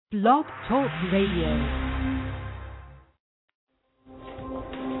Blog Talk Radio.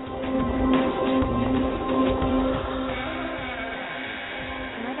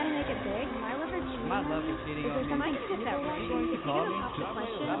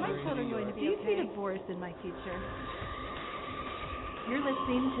 In my future. You're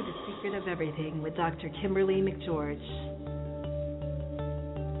listening to The Secret of Everything with Dr. Kimberly McGeorge.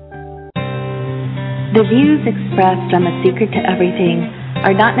 The views expressed on The Secret to Everything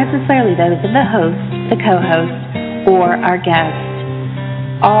are not necessarily those of the host, the co-host, or our guest.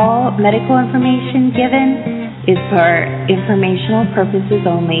 All medical information given is for informational purposes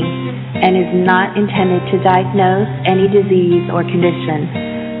only and is not intended to diagnose any disease or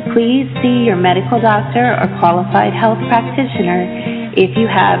condition. Please see your medical doctor or qualified health practitioner if you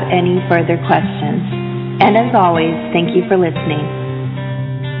have any further questions. And as always, thank you for listening.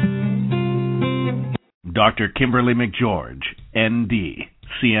 Dr. Kimberly McGeorge, ND,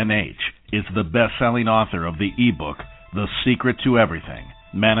 CNH, is the best-selling author of the ebook, The Secret to Everything,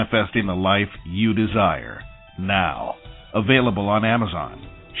 Manifesting the Life You Desire, now available on Amazon.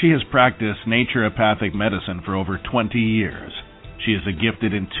 She has practiced naturopathic medicine for over 20 years. She is a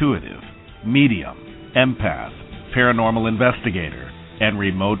gifted intuitive, medium, empath, paranormal investigator, and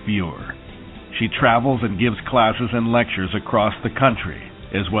remote viewer. She travels and gives classes and lectures across the country,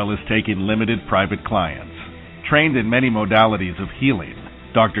 as well as taking limited private clients. Trained in many modalities of healing,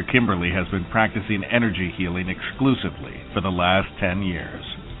 Dr. Kimberly has been practicing energy healing exclusively for the last 10 years.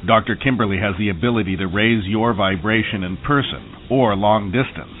 Dr. Kimberly has the ability to raise your vibration in person or long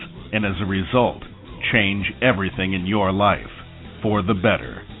distance, and as a result, change everything in your life. For the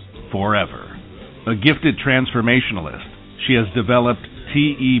better, forever. A gifted transformationalist, she has developed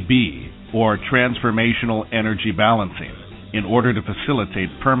TEB, or Transformational Energy Balancing, in order to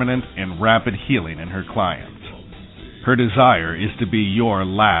facilitate permanent and rapid healing in her clients. Her desire is to be your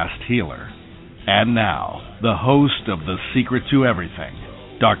last healer. And now, the host of The Secret to Everything,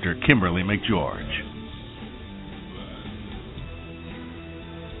 Dr. Kimberly McGeorge.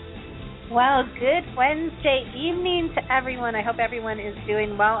 Well, good Wednesday evening to everyone. I hope everyone is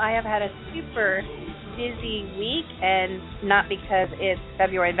doing well. I have had a super busy week, and not because it's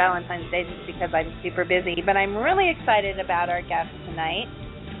February Valentine's Day, just because I'm super busy. But I'm really excited about our guest tonight.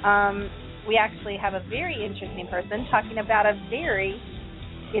 We actually have a very interesting person talking about a very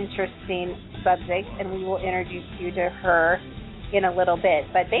interesting subject, and we will introduce you to her in a little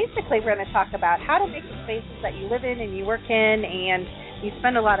bit. But basically, we're going to talk about how to make the spaces that you live in and you work in and you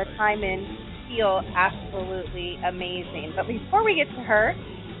spend a lot of time in feel absolutely amazing. But before we get to her,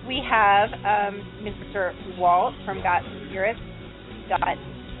 we have Mr. Walt from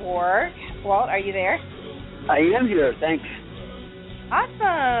GotSpirits.org. Walt, are you there? I am here, thanks.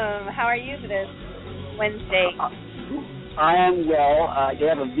 Awesome. How are you this Wednesday? I am well. I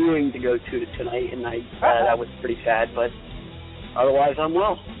have a viewing to go to tonight, and that was pretty sad, but otherwise I'm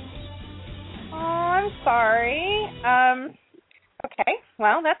well. Oh, I'm sorry. Okay,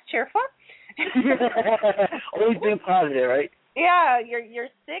 well, that's cheerful. Always being positive, right? Yeah, you're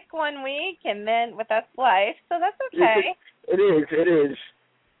sick one week, and then that's life, so that's okay. It is.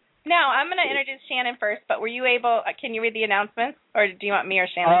 Now, I'm going to introduce Shannon first, but were you able, can you read the announcements, or do you want me or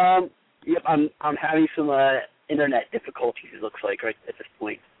Shannon? Yep, I'm having some internet difficulties, it looks like, right at this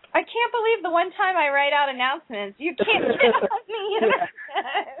point. I can't believe the one time I write out announcements, you can't get on the internet.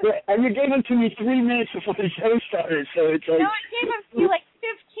 Yeah, and you gave them to me 3 minutes before the show started, so it's like... No, I gave them to you like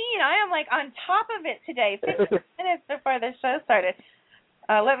 15. I am like on top of it today, 15 minutes before the show started.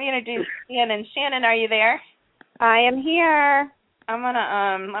 Let me introduce Shannon. Shannon, are you there? I am here. I'm going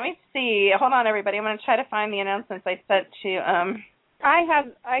to, let me see. Hold on, everybody. I'm going to try to find the announcements I sent to,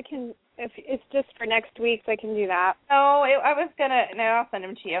 If it's just for next week, so I can do that. No, I'll send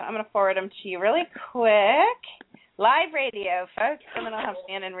them to you. I'm going to forward them to you really quick. Live radio, folks. I'm going to have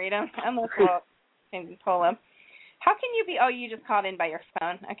Shannon read them. I'm going to pull them. How can you you just called in by your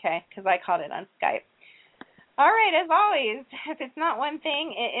phone. Okay, because I called it on Skype. All right, as always, if it's not one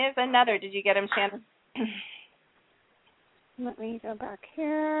thing, it is another. Did you get them, Shannon? Let me go back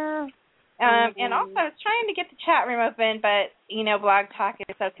here. And also, I was trying to get the chat room open, but, Blog Talk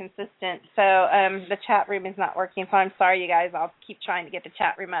is so consistent, so the chat room is not working, so I'm sorry, you guys. I'll keep trying to get the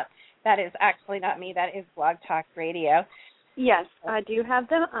chat room up. That is actually not me. That is Blog Talk Radio. Yes, I do have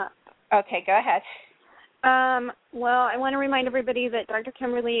them up. Okay, go ahead. Well, I want to remind everybody that Dr.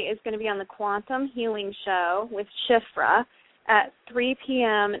 Kimberly is going to be on the Quantum Healing Show with Shifra at 3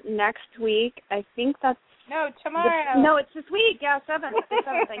 p.m. next week. I think that's No, tomorrow. No, it's this week. Yeah, 7th. It's the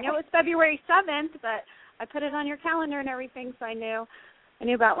 7th. I know it's February 7th, but I put it on your calendar and everything, so I knew. I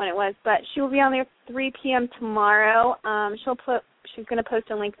knew about when it was, but she will be on there 3 p.m. tomorrow. She's going to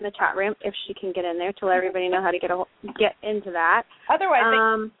post a link in the chat room if she can get in there to let everybody know how to get into that. Otherwise, they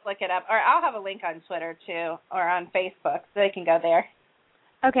can look it up. Or I'll have a link on Twitter, too, or on Facebook, so they can go there.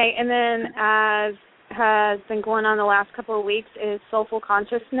 Okay, and then as has been going on the last couple of weeks is Soulful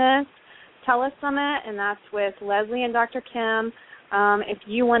Consciousness Telesummit, and that's with Leslie and Dr. Kim. If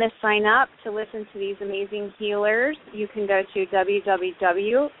you want to sign up to listen to these amazing healers, you can go to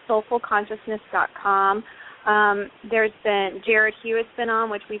www.soulfulconsciousness.com. There's been Jared Hewitt's been on,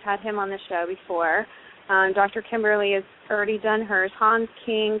 which we've had him on the show before. Dr. Kimberly has already done hers. Hans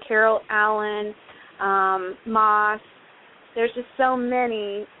King, Carol Allen, Moss. There's just so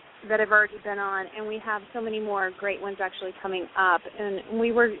many that have already been on, and we have so many more great ones actually coming up. And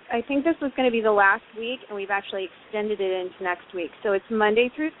I think this was going to be the last week, and we've actually extended it into next week. So it's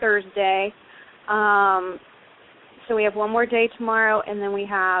Monday through Thursday. So we have one more day tomorrow, and then we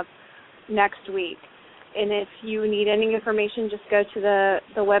have next week. And if you need any information, just go to the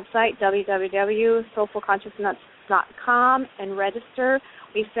website, www.soulfulconsciousness.com, and register.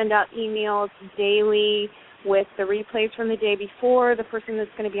 We send out emails daily with the replays from the day before, the person that's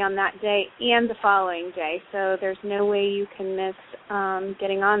going to be on that day, and the following day. So there's no way you can miss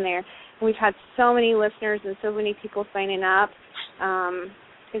getting on there. And we've had so many listeners and so many people signing up.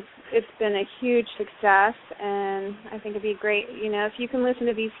 It's been a huge success, and I think it'd be great. If you can listen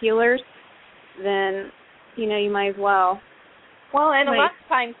to these healers, then, you might as well. Well, and a lot of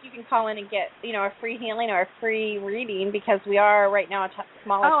times you can call in and get, a free healing or a free reading because we are right now a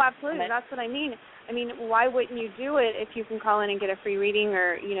smaller. Oh, absolutely. That's what I mean. Why wouldn't you do it if you can call in and get a free reading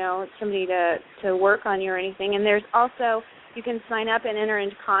or, somebody to work on you or anything? And there's also, you can sign up and enter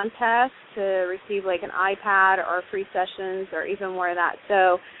into contests to receive like an iPad or free sessions or even more of that.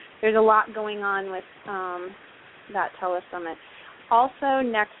 So there's a lot going on with that telesummit. Also,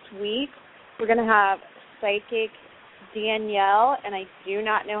 next week, we're going to have Psychic Danielle, and I do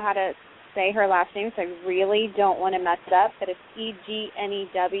not know how to say her last name, so I really don't want to mess it up, but it's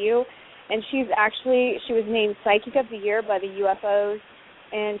Egnew. And she was named Psychic of the Year by the UFOs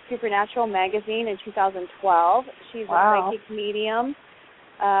and Supernatural magazine in 2012. She's a psychic medium.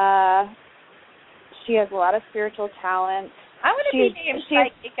 She has a lot of spiritual talent. I want to be named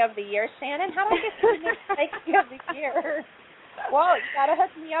Psychic of the Year, Shannon. How do I get to be named Psychic of the Year? Well, you got to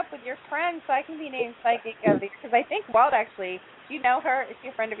hook me up with your friend so I can be named Psychic of the Year. Because I think Walt actually, do you know her? Is she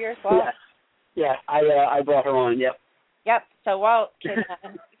a friend of yours, Walt? Yeah, I brought her on, yep. Yep, so Walt, do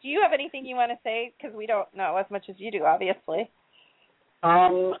you have anything you want to say? Because we don't know as much as you do, obviously.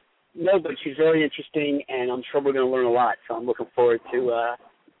 No, but she's very interesting, and I'm sure we're going to learn a lot. So I'm looking forward to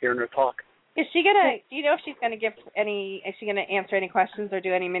hearing her talk. Is she going to, do you know if she's going to is she going to answer any questions or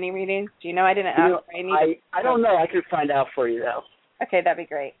do any mini readings? Do you know? I didn't ask her. I don't know. I can find out for you, though. Okay, that'd be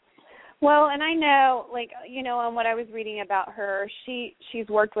great. Well, and I know, on what I was reading about her, she's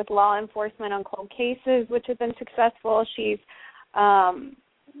worked with law enforcement on cold cases, which have been successful. She's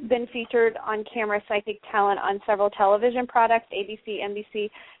been featured on camera psychic talent on several television products, ABC, NBC.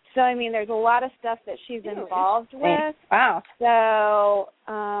 So, there's a lot of stuff that she's involved with. Wow. So,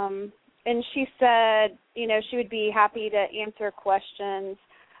 and she said, she would be happy to answer questions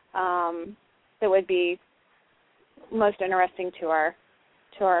that would be most interesting to our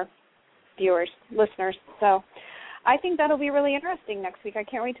viewers, listeners. So I think that'll be really interesting next week. I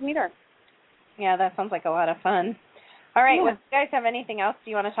can't wait to meet her. Yeah, that sounds like a lot of fun. All right, well, do you guys have anything else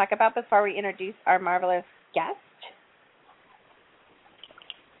you want to talk about before we introduce our marvelous guest?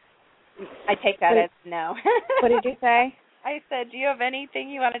 I take that as no. What did you say? I said, do you have anything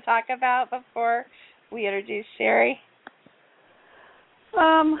you want to talk about before we introduce Sherry?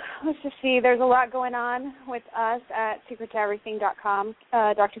 Let's just see. There's a lot going on with us at secrettoeverything.com.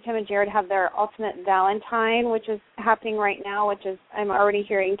 Dr. Kim and Jared have their Ultimate Valentine, which is happening right now, I'm already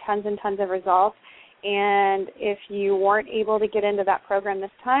hearing tons and tons of results. And if you weren't able to get into that program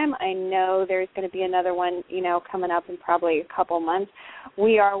this time, I know there's going to be another one, coming up in probably a couple months.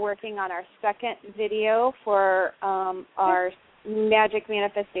 We are working on our second video for our Magic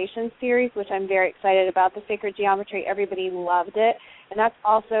Manifestation series, which I'm very excited about. The Sacred Geometry, everybody loved it. And that's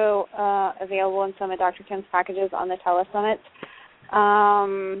also available in some of Dr. Kim's packages on the Telesummit.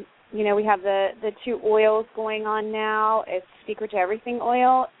 We have the two oils going on now. It's Secret to Everything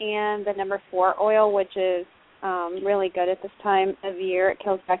oil and the number 4 oil, which is really good at this time of year. It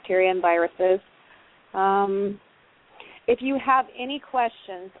kills bacteria and viruses. If you have any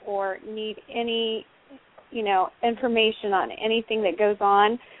questions or need any, information on anything that goes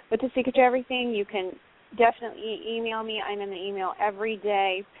on with the Secret to Everything, you can definitely email me. I'm in the email every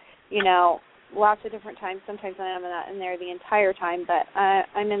day, lots of different times. Sometimes I'm not in there the entire time, but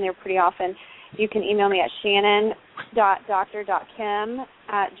I'm in there pretty often. You can email me at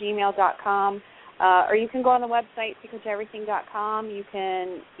shannon.dr.kim@gmail.com, or you can go on the website, secrettoeverything.com. You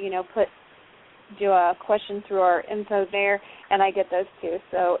can, do a question through our info there, and I get those too.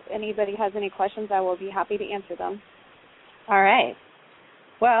 So anybody has any questions, I will be happy to answer them. All right.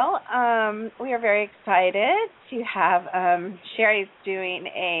 Well, we are very excited to have Sherry's doing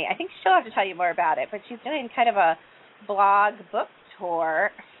I think she'll have to tell you more about it, but she's doing kind of a blog book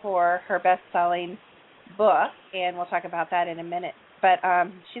tour for her best-selling book, and we'll talk about that in a minute. But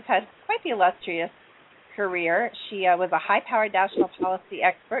she's had quite the illustrious career. She was a high-powered national policy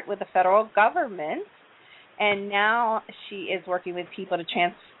expert with the federal government, and now she is working with people to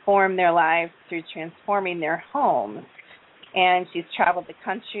transform their lives through transforming their homes. And she's traveled the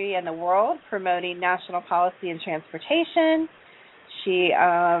country and the world promoting national policy and transportation. She,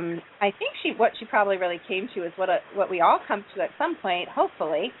 I think what she probably really came to is what we all come to at some point,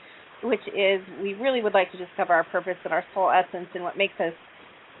 hopefully, which is we really would like to discover our purpose and our soul essence and what makes us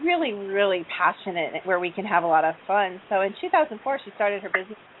really, really passionate, where we can have a lot of fun. So in 2004, she started her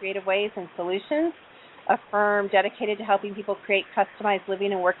business, Creative Ways and Solutions, a firm dedicated to helping people create customized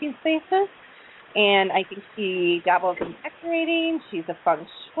living and working spaces. And I think she dabbles in decorating. She's a Feng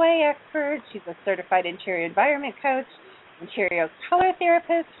Shui expert. She's a certified interior environment coach, interior color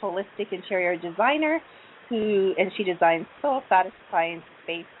therapist, holistic interior designer, and she designs soul-satisfying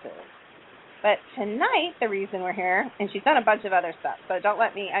spaces. But tonight, the reason we're here, and she's done a bunch of other stuff, so don't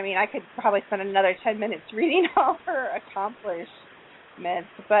let me, I could probably spend another 10 minutes reading all her accomplishments,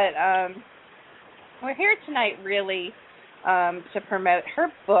 but we're here tonight really to promote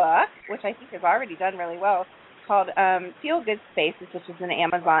her book, which I think has already done really well, called Feel Good Spaces, which is an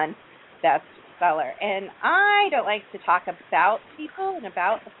Amazon bestseller. And I don't like to talk about people and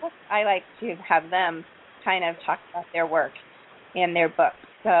about the book. I like to have them kind of talk about their work and their book.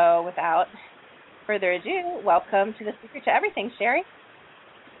 So without further ado, welcome to The Secret to Everything, Sherry.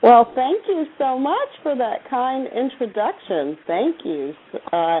 Well, thank you so much for that kind introduction. Thank you.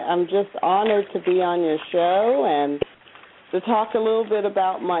 I'm just honored to be on your show and to talk a little bit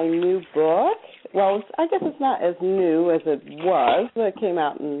about my new book. Well, I guess it's not as new as it was. It came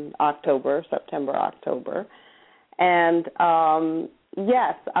out in September, October. And,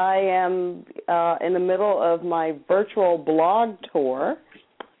 yes, I am in the middle of my virtual blog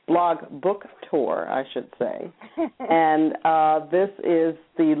book tour, I should say. And this is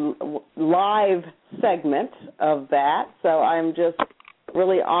the live segment of that. So I'm just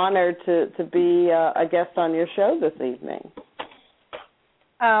really honored to be a guest on your show this evening.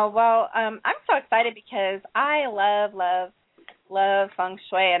 Oh, well, I'm so excited because I love Feng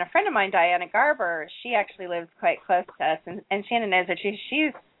Shui. And a friend of mine, Diana Garber, she actually lives quite close to us. And Shannon knows that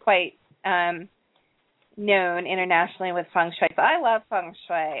she's quite known internationally with Feng Shui. So I love Feng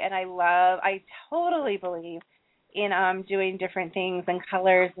Shui, and I totally believe in doing different things and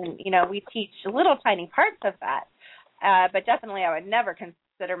colors. And, we teach little tiny parts of that. But definitely I would never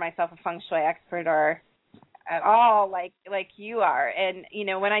consider myself a Feng Shui expert or at all like you are. And,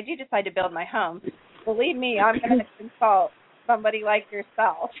 when I do decide to build my home, believe me, I'm going to consult somebody like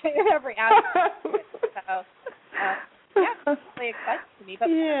yourself in every aspect of it. So, it's really exciting to me. But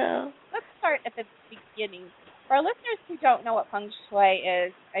let's start at the beginning. For our listeners who don't know what Feng Shui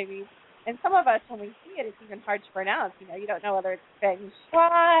is, and some of us, when we see it, it's even hard to pronounce. You don't know whether it's Feng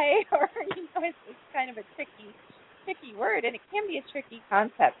Shui or, it's kind of a tricky word, and it can be a tricky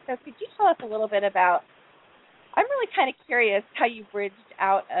concept. So could you tell us a little bit about, I'm really kind of curious how you bridged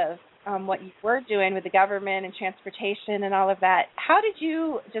out of what you were doing with the government and transportation and all of that. How did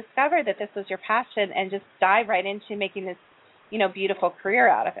you discover that this was your passion and just dive right into making this, beautiful career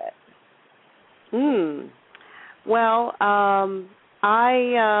out of it? Well,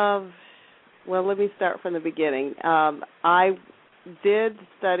 let me start from the beginning. I did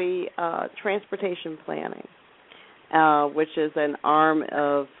study transportation planning, which is an arm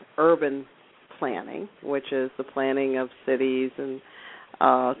of urban planning, which is the planning of cities and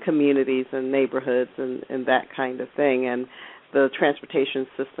communities and neighborhoods and that kind of thing, and the transportation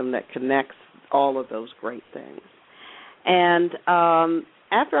system that connects all of those great things. And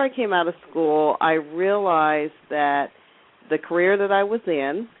after I came out of school, I realized that the career that I was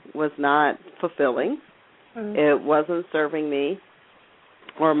in was not fulfilling. Mm-hmm. It wasn't serving me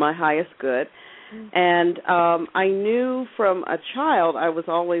or my highest good. Mm-hmm. And I knew from a child I was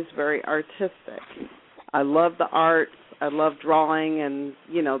always very artistic. I loved the arts. I loved drawing and,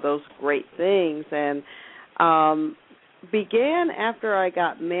 those great things. And began after I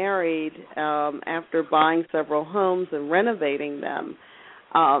got married, after buying several homes and renovating them,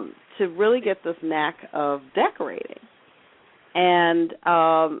 to really get this knack of decorating. And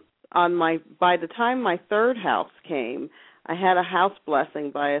by the time my third house came, I had a house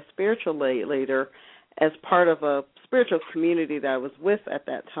blessing by a spiritual leader as part of a spiritual community that I was with at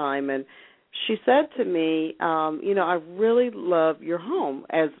that time. And she said to me, I really love your home,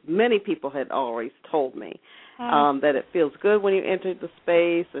 as many people had always told me, that it feels good when you enter the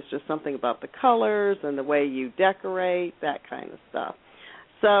space. It's just something about the colors and the way you decorate, that kind of stuff.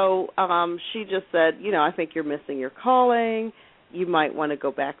 So she just said, I think you're missing your calling. You might want to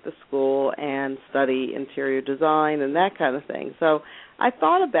go back to school and study interior design and that kind of thing. So I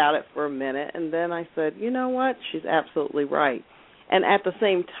thought about it for a minute, and then I said, you know what? She's absolutely right. And at the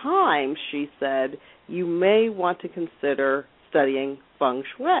same time, she said, you may want to consider studying Feng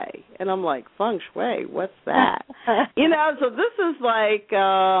Shui. And I'm like, Feng Shui? What's that? So this is like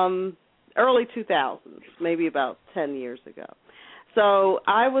early 2000s, maybe about 10 years ago. So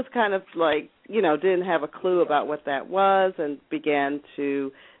I was kind of like, didn't have a clue about what that was, and began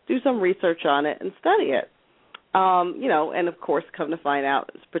to do some research on it and study it. And of course, come to find out,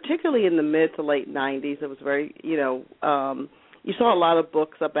 particularly in the mid to late 90s, it was very, you saw a lot of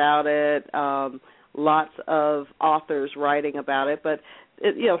books about it, lots of authors writing about it. But,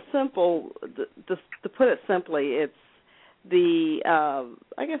 to put it simply, it's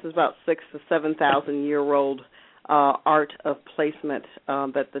I guess it's about 6,000 to 7,000 year old art of placement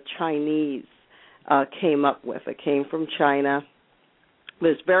that the Chinese came up with. It came from China.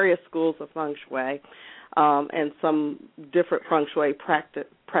 There's various schools of Feng Shui, and some different Feng Shui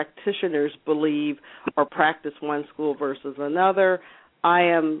practitioners believe or practice one school versus another. I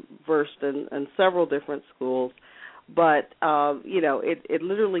am versed in several different schools, but, it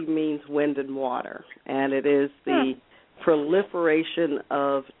literally means wind and water, and it is the proliferation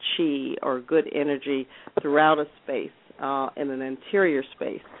of qi, or good energy, throughout a space, in an interior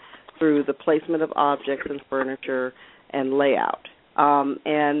space, through the placement of objects and furniture and layout.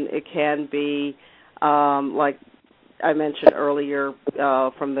 And it can be, like I mentioned earlier,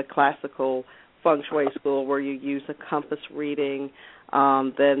 from the classical Feng Shui school, where you use a compass reading.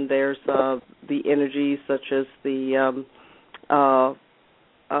 Then there's the energies such as the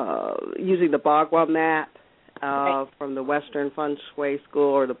using the Bagua map from the Western Feng Shui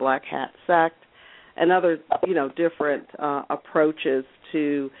school, or the Black Hat sect, and other different approaches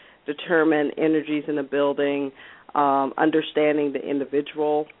to determine energies in a building, understanding the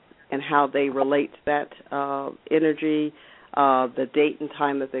individual and how they relate to that energy, the date and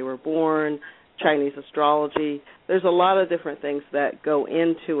time that they were born, Chinese astrology. There's a lot of different things that go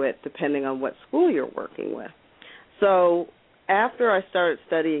into it depending on what school you're working with. So after I started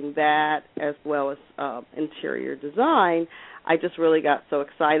studying that, as well as interior design, I just really got so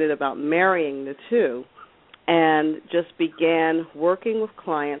excited about marrying the two, and just began working with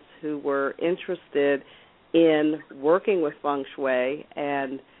clients who were interested in working with Feng Shui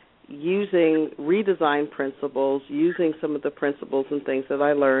and using redesign principles, using some of the principles and things that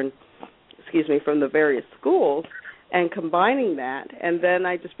I learned, from the various schools, and combining that. And then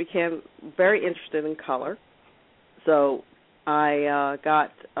I just became very interested in color. So I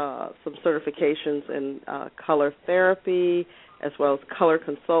got some certifications in color therapy, as well as color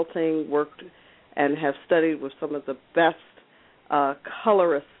consulting, worked and have studied with some of the best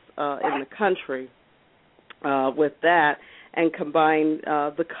colorists in the country with that, and combined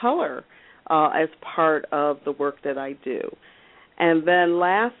the color as part of the work that I do. And then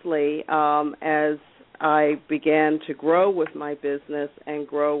lastly, as I began to grow with my business and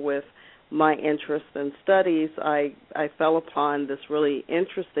grow with my interest in studies, I fell upon this really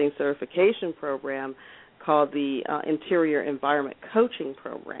interesting certification program called the Interior Environment Coaching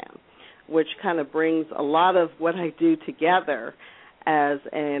Program, which kind of brings a lot of what I do together as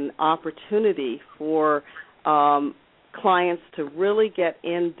an opportunity for clients to really get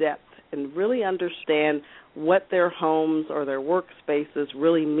in depth and really understand what their homes or their workspaces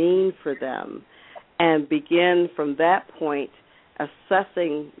really mean for them, and begin from that point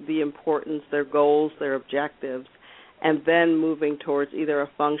assessing the importance, their goals, their objectives, and then moving towards either a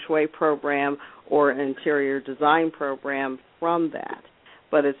Feng Shui program or an interior design program from that.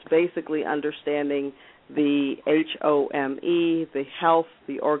 But it's basically understanding the HOME, the health,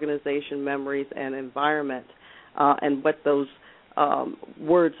 the organization, memories, and environment, and what those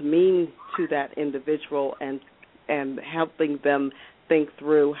words mean to that individual, and helping them think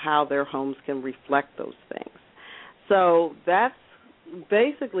through how their homes can reflect those things. So that's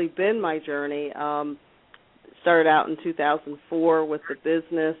basically been my journey. Started out in 2004 with the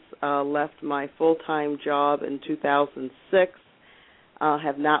business, left my full-time job in 2006,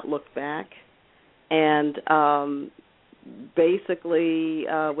 have not looked back, and basically,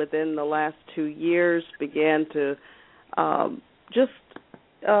 within the last 2 years, began to just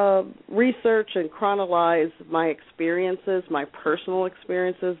research and chronologize my experiences, my personal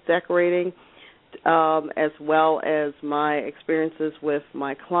experiences decorating, as well as my experiences with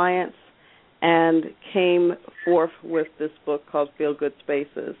my clients, and came forth with this book called Feel Good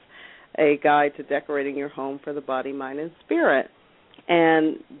Spaces, a guide to decorating your home for the body, mind, and spirit.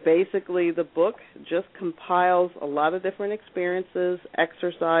 And basically the book just compiles a lot of different experiences,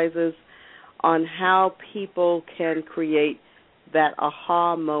 exercises on how people can create that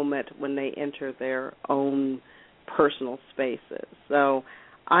aha moment when they enter their own personal spaces. So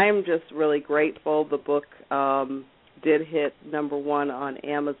I'm just really grateful. The book did hit number 1 on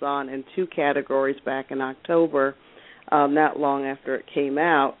Amazon in 2 categories back in October, not long after it came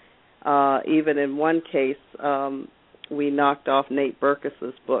out. Even in one case, we knocked off Nate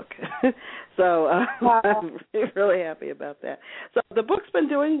Berkus's book. So wow. I'm really happy about that. So the book's been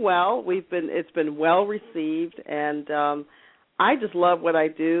doing well. It's been well received, and I just love what I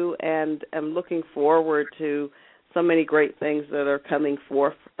do, and am looking forward to so many great things that are coming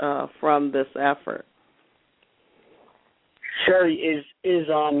forth from this effort. Sherry,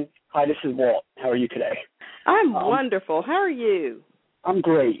 hi, this is Walt. How are you today? I'm wonderful. How are you? I'm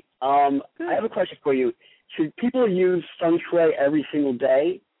great. Good. I have a question for you. Should people use Feng Shui every single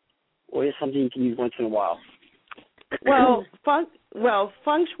day, or is it something you can use once in a while? Well,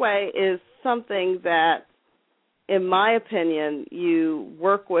 Feng Shui is something that, in my opinion, you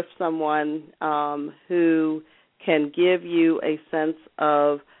work with someone who can give you a sense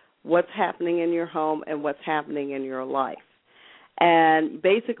of what's happening in your home and what's happening in your life. And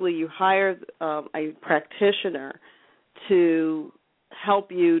basically you hire a practitioner to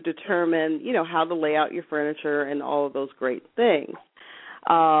help you determine, how to lay out your furniture and all of those great things,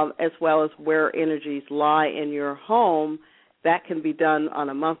 as well as where energies lie in your home. That can be done on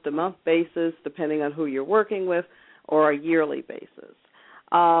a month-to-month basis, depending on who you're working with, or a yearly basis.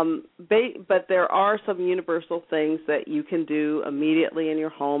 But there are some universal things that you can do immediately in your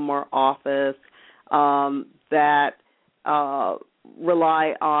home or office that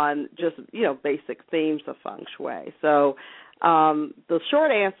rely on just, basic themes of Feng Shui. So the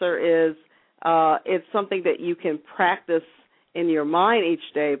short answer is it's something that you can practice in your mind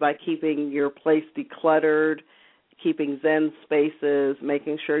each day by keeping your place decluttered, keeping Zen spaces,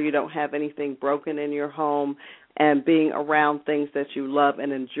 making sure you don't have anything broken in your home, and being around things that you love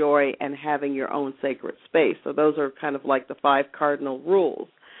and enjoy, and having your own sacred space. So those are kind of like the 5 cardinal rules.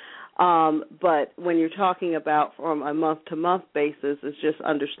 But when you're talking about from a month-to-month basis, it's just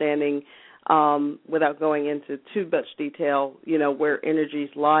understanding, without going into too much detail, where energies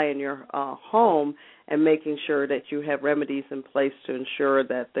lie in your home, and making sure that you have remedies in place to ensure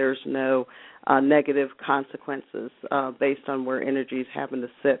that there's no negative consequences based on where energies happen to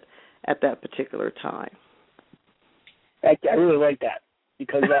sit at that particular time. I really like that,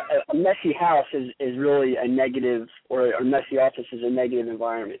 because a messy house is really a negative, or a messy office is a negative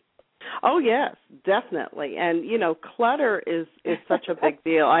environment. Oh, yes, definitely. And, clutter is such a big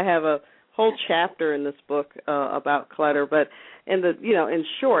deal. I have a whole chapter in this book about clutter, but in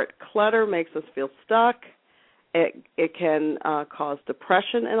short, clutter makes us feel stuck. It can cause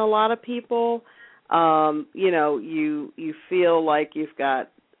depression in a lot of people. You feel like you've got,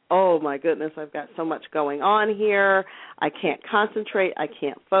 oh, my goodness, I've got so much going on here. I can't concentrate. I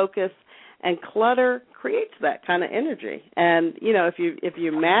can't focus. And clutter creates that kind of energy. And, if you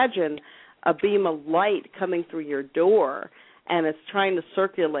imagine a beam of light coming through your door, and it's trying to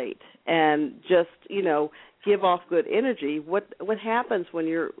circulate and just, give off good energy, what happens when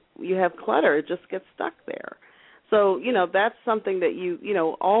you have clutter? It just gets stuck there. So, that's something that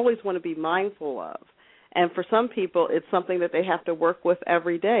you always want to be mindful of. And for some people, it's something that they have to work with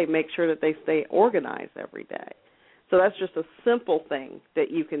every day, make sure that they stay organized every day. So that's just a simple thing that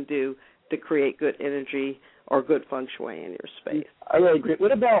you can do to create good energy or good feng shui in your space. I really agree.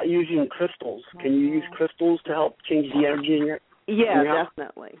 What about using crystals? Can you use crystals to help change the energy in your house?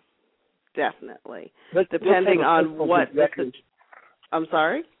 Definitely. Depending on what. I'm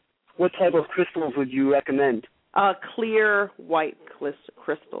sorry? What type of crystals would you recommend? Clear white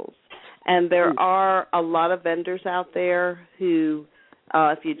crystals. And there are a lot of vendors out there who,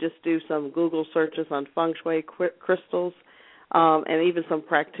 if you just do some Google searches on feng shui crystals, and even some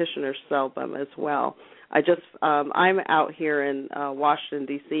practitioners sell them as well. I'm out here in Washington,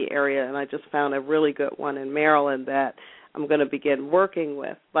 D.C. area, and I just found a really good one in Maryland that I'm going to begin working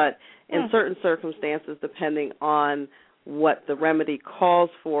with. But in certain circumstances, depending on what the remedy calls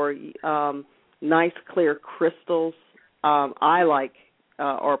for, nice clear crystals, I like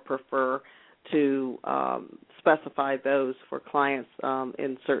or prefer to specify those for clients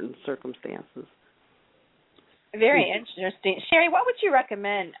in certain circumstances. Very interesting. Sherry, what would you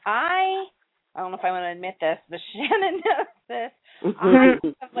recommend? I don't know if I want to admit this, but Shannon knows this. I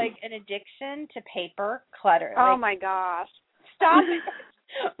have like an addiction to paper clutter. Oh my gosh. Stop it.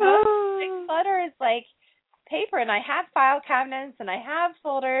 Most of the clutter is like paper, and I have file cabinets and I have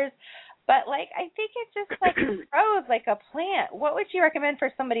folders, but like I think it just like grows like a plant. What would you recommend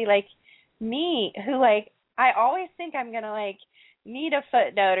for somebody like me who like I always think I'm gonna like need a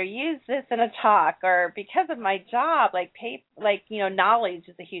footnote or use this in a talk, or because of my job, like knowledge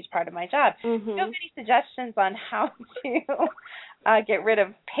is a huge part of my job. Mm-hmm. Do you have any suggestions on how to get rid of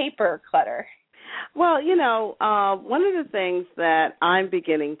paper clutter? Well, one of the things that I'm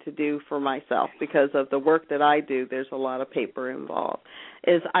beginning to do for myself, because of the work that I do, there's a lot of paper involved,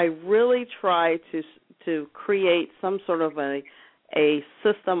 is I really try to create some sort of a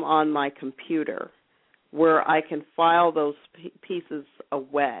system on my computer where I can file those pieces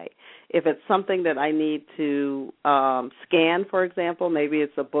away. If it's something that I need to scan, for example, maybe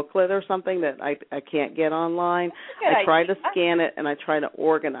it's a booklet or something that I can't get online, I try to scan it and I try to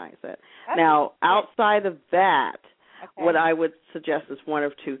organize it. Now, outside of that, what I would suggest is one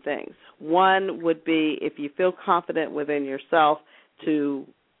of two things. One would be, if you feel confident within yourself, to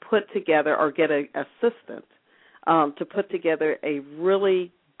put together or get an assistant to put together a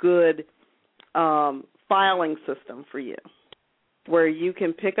really good filing system for you, where you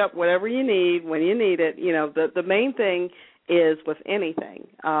can pick up whatever you need when you need it. The main thing is with anything,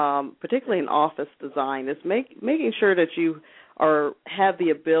 particularly in office design, is making sure that you have the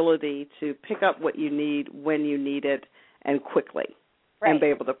ability to pick up what you need when you need it and quickly, and be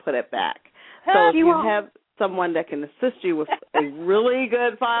able to put it back. So if you have someone that can assist you with a really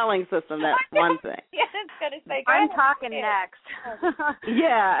good filing system, that's one thing. Yeah, it's going to say, I'm talking next.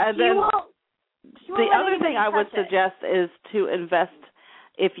 Yeah, and then the other thing I would suggest is to invest,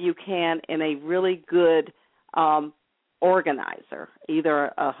 if you can, in a really good organizer,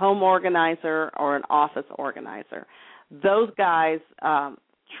 either a home organizer or an office organizer. Those guys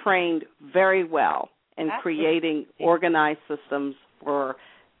trained very well in creating organized systems for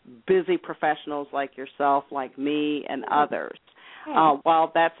busy professionals like yourself, like me, and others.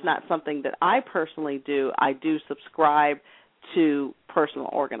 While that's not something that I personally do, I do subscribe to personal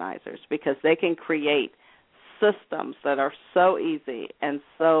organizers, because they can create systems that are so easy and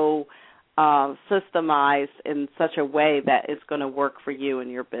so systemized in such a way that it's going to work for you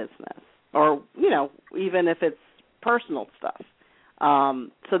and your business, or even if it's personal stuff.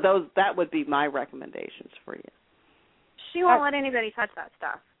 So that would be my recommendations for you. She won't let anybody touch that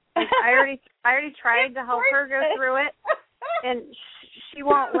stuff. Like, I already tried to help her go through it, and she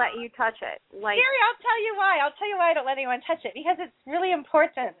won't let you touch it. Like, Gary, I'll tell you why. I don't let anyone touch it, because it's really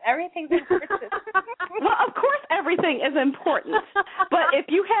important. Everything's important. Well, of course everything is important, but if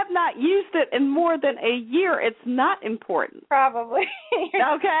you have not used it in more than a year, it's not important. Probably.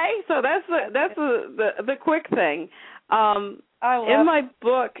 Okay, so that's the quick thing. In my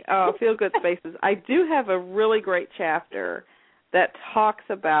book, Feel Good Spaces, I do have a really great chapter that talks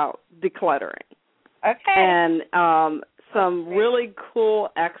about decluttering. Okay. And some really cool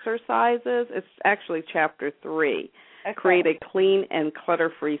exercises. It's actually chapter 3, Create a Clean and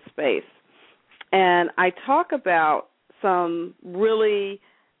Clutter-Free Space. And I talk about some really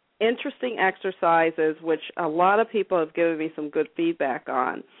interesting exercises, which a lot of people have given me some good feedback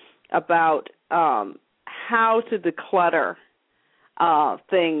on, about how to declutter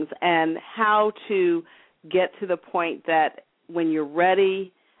things and how to get to the point that when you're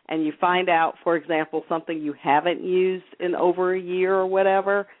ready and you find out, for example, something you haven't used in over a year or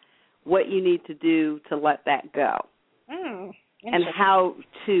whatever, what you need to do to let that go, and how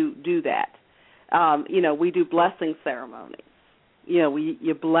to do that. We do blessing ceremonies.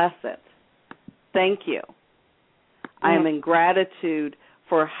 You bless it. Thank you. I am in gratitude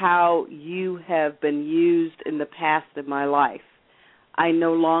for how you have been used in the past in my life. I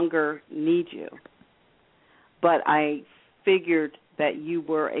no longer need you, but I figured that you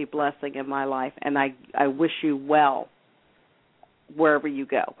were a blessing in my life, and I wish you well wherever you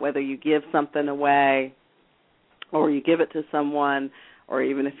go, whether you give something away or you give it to someone, or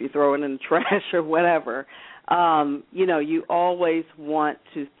even if you throw it in the trash or whatever. You always want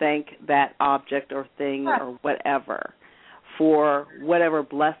to thank that object or thing or whatever for whatever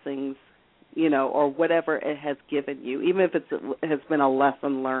blessings, or whatever it has given you, even if it has been a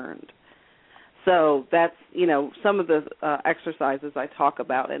lesson learned. So that's, some of the exercises I talk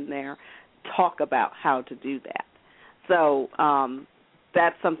about in there talk about how to do that. So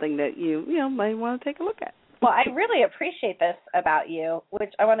that's something that you might want to take a look at. Well, I really appreciate this about you,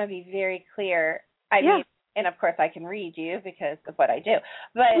 which I want to be very clear. I mean, and of course I can read you because of what I do.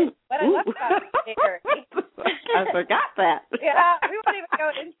 But what I love about you, Sherry, I forgot that. Yeah, we won't even go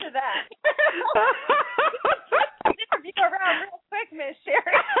into that. Interview around real quick, Miss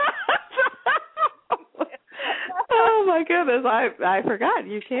Sherry. Oh my goodness, I forgot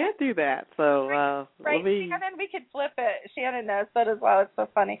you can't do that. So right, Shannon, we could flip it. Shannon knows that as well. It's so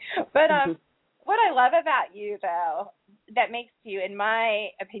funny. But what I love about you, though, that makes you, in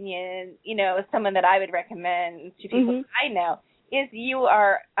my opinion, someone that I would recommend to people I know, is you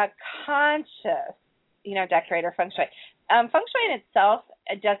are a conscious, decorator Feng Shui. Feng Shui in itself,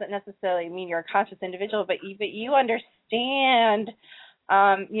 it doesn't necessarily mean you're a conscious individual, but you understand,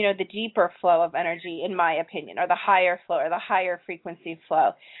 the deeper flow of energy, in my opinion, or the higher flow or the higher frequency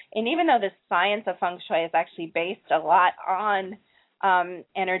flow. And even though the science of Feng Shui is actually based a lot on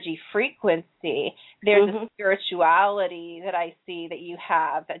energy frequency, there's a spirituality that I see that you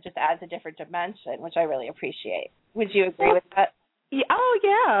have that just adds a different dimension, which I really appreciate. Would you agree with that? Yeah, oh,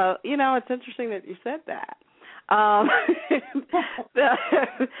 yeah. It's interesting that you said that.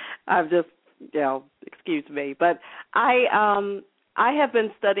 I'm just, excuse me, but I have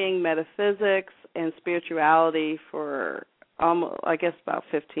been studying metaphysics and spirituality for I guess about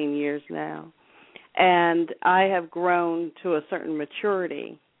 15 years now. And I have grown to a certain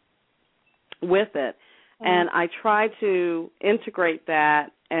maturity with it. And I try to integrate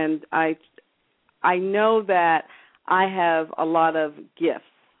that, and I know that I have a lot of gifts.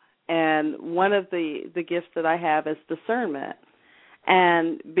 And one of the gifts that I have is discernment,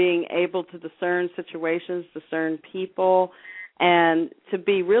 and being able to discern situations, discern people, and to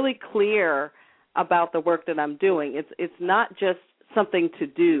be really clear about the work that I'm doing. It's not just something to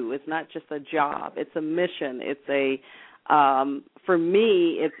do. It's not just a job. It's a mission. It's for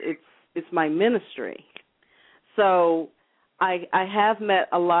me, it's my ministry. So I have met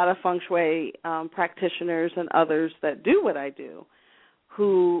a lot of Feng Shui practitioners and others that do what I do,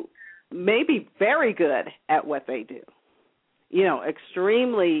 who may be very good at what they do,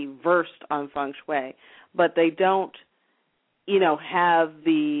 extremely versed on Feng Shui, but they don't, have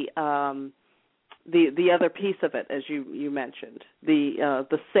the other piece of it, as you mentioned,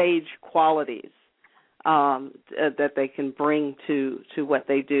 the sage qualities that they can bring to what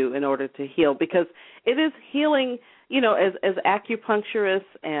they do in order to heal, because it is healing. As acupuncturists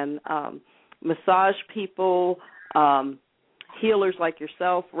and massage people, healers like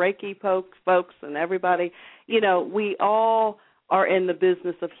yourself, Reiki folks, and everybody, we all are in the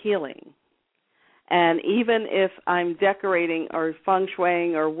business of healing. And even if I'm decorating or feng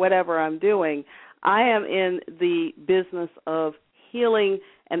shuiing or whatever I'm doing, I am in the business of healing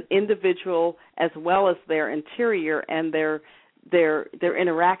an individual as well as their interior and their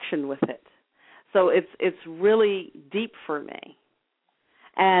interaction with it. So it's really deep for me.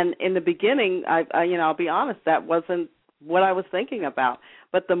 And in the beginning, I'll be honest, that wasn't what I was thinking about.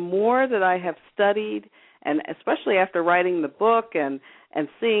 But the more that I have studied, and especially after writing the book and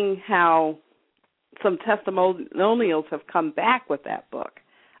seeing how some testimonials have come back with that book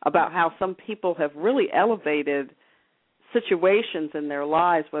about how some people have really elevated situations in their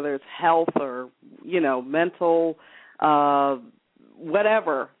lives, whether it's health or, mental,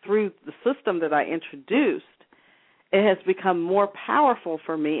 whatever, through the system that I introduced, it has become more powerful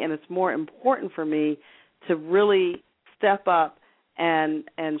for me, and it's more important for me to really step up and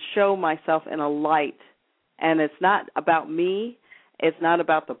show myself in a light. And it's not about me. It's not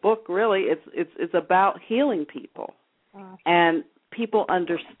about the book, really. It's about healing people and people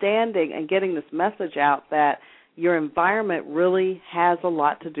understanding and getting this message out that your environment really has a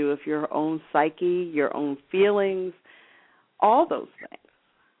lot to do with your own psyche, your own feelings, all those things.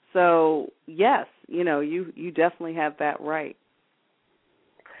 So, yes, you definitely have that right.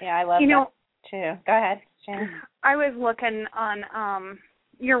 Yeah, I love that, too. Go ahead, Shannon. I was looking on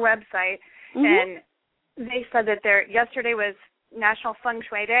your website, and they said that yesterday was National Feng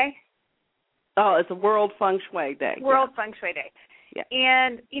Shui Day. Oh, it's a World Feng Shui Day. World Feng Shui Day. Yeah.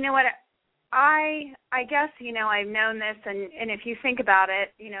 And you know what? I guess, I've known this, and if you think about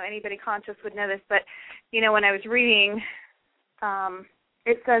it, anybody conscious would know this, but, when I was reading,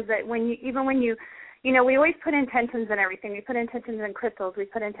 it says that when you, we always put intentions in everything. We put intentions in crystals. We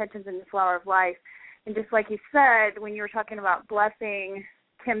put intentions in the flower of life. And just like you said, when you were talking about blessing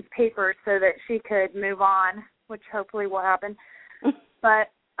Kim's paper so that she could move on, which hopefully will happen,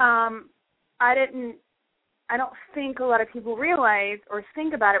 but I don't think a lot of people realize or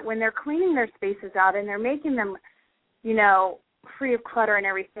think about it when they're cleaning their spaces out and they're making them, free of clutter and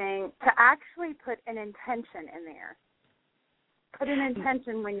everything, to actually put an intention in there. Put an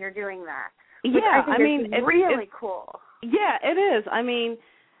intention when you're doing that. Yeah, I mean, it's really cool. Yeah, it is. I mean,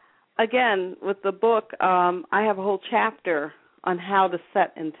 again, with the book, I have a whole chapter on how to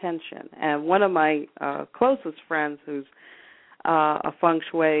set intention. And one of my closest friends, who's a Feng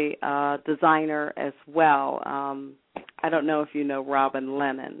Shui designer as well, I don't know if you know Robin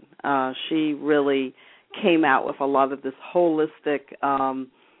Lennon. She really came out with a lot of this holistic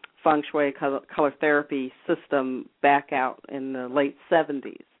Feng Shui color therapy system back out in the late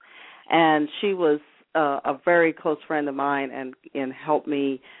 70s. And she was a very close friend of mine and helped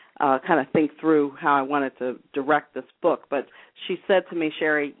me kind of think through how I wanted to direct this book. But she said to me,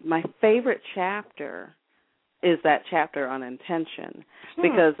 Sherry, my favorite chapter is that chapter on intention,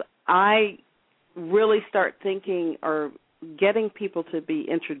 because I really start thinking or getting people to be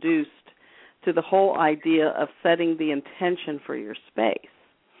introduced to the whole idea of setting the intention for your space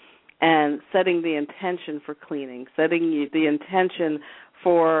and setting the intention for cleaning, setting the intention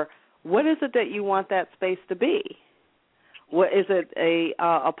for what is it that you want that space to be. What is it,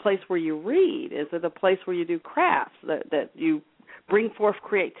 a place where you read? Is it a place where you do crafts, that you bring forth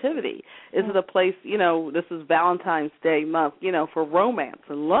creativity? Is it a place, this is Valentine's Day month, for romance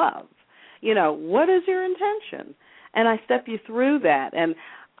and love? What is your intention? And I step you through that. And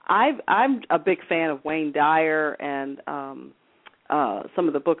I'm a big fan of Wayne Dyer and some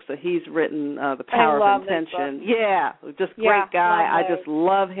of the books that he's written, The Power of Intention. Yeah, just great guy. I just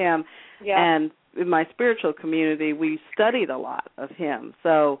love him. Yeah. And in my spiritual community, we studied a lot of him.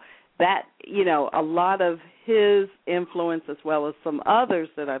 So that, a lot of his influence, as well as some others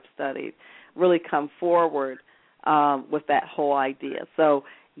that I've studied, really come forward with that whole idea. So,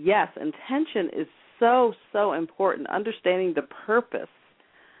 yes, intention is so, so important, understanding the purpose.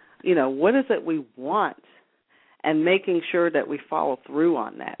 What is it we want, and making sure that we follow through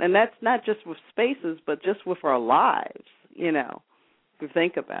on that. And that's not just with spaces, but just with our lives, if you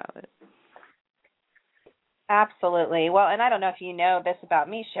think about it. Absolutely. Well, and I don't know if you know this about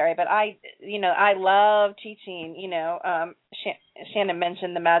me, Sherry, but I love teaching. Shannon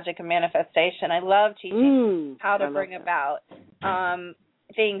mentioned the magic of manifestation. I love teaching how to bring about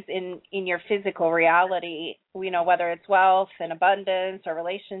things in your physical reality, whether it's wealth and abundance or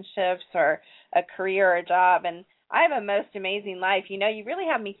relationships or a career or a job. And I have a most amazing life. You really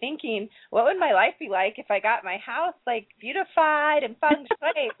have me thinking, what would my life be like if I got my house beautified and feng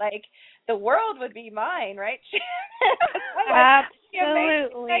shui? The world would be mine, right?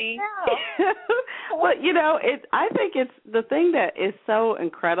 Absolutely. Well, I think it's the thing that is so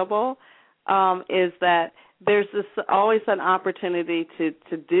incredible is that there's always an opportunity to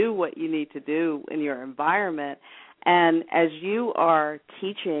do what you need to do in your environment. And as you are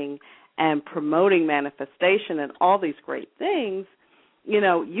teaching and promoting manifestation and all these great things,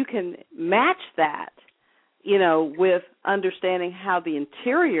 you can match that, with understanding how the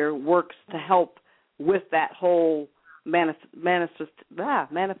interior works to help with that whole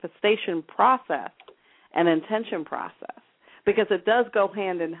manifestation process and intention process. Because it does go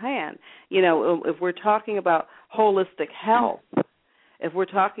hand in hand. If we're talking about holistic health, if we're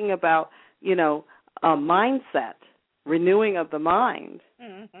talking about, a mindset, renewing of the mind,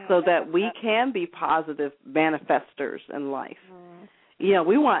 so that we can be positive manifestors in life.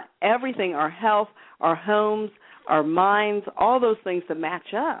 We want everything, our health, our homes, our minds, all those things to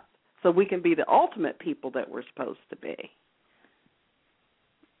match up so we can be the ultimate people that we're supposed to be.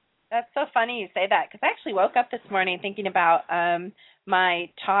 That's so funny you say that, because I actually woke up this morning thinking about my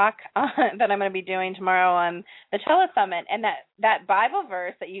talk that I'm going to be doing tomorrow on the Telesummit, and that Bible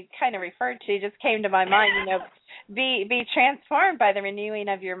verse that you kind of referred to just came to my mind, be transformed by the renewing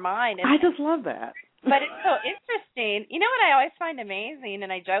of your mind. And I just love that. But it's so interesting. You know what I always find amazing,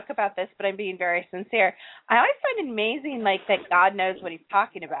 and I joke about this, but I'm being very sincere. I always find it amazing, that God knows what he's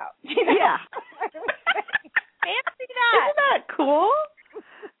talking about. Yeah. Fancy that. Isn't that cool?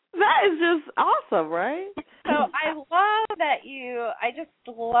 That is just awesome, right? So I love that I just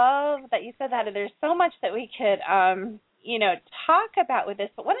love that you said that. And there's so much that we could, talk about with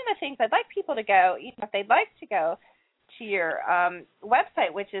this. But one of the things I'd like people to go, if they'd like to go to your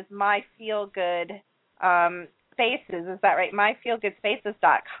website, which is My Feel Good Spaces, is that right?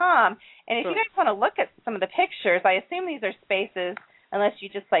 MyFeelGoodSpaces.com. And if you guys want to look at some of the pictures, I assume these are spaces, unless you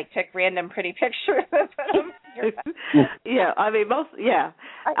just pick random pretty pictures and put them in your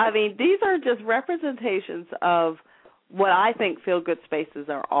these are just representations of what I think Feel Good Spaces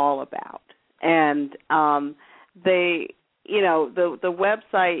are all about. And the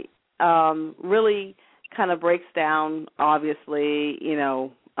website really kind of breaks down, obviously,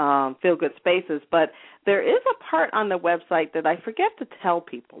 Feel Good Spaces, but there is a part on the website that I forget to tell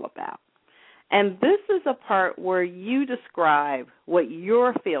people about. And this is a part where you describe what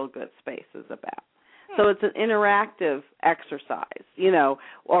your feel-good space is about. So it's an interactive exercise,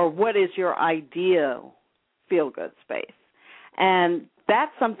 or what is your ideal feel-good space. And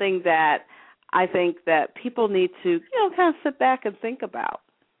that's something that I think that people need to, kind of sit back and think about.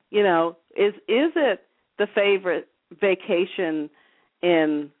 Is it the favorite vacation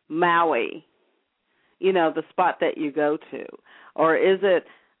in Maui, the spot that you go to? Or is it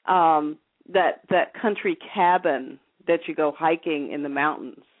that country cabin that you go hiking in the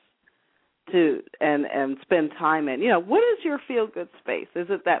mountains to and spend time in? What is your feel-good space? Is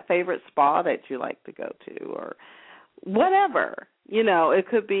it that favorite spa that you like to go to, or whatever? It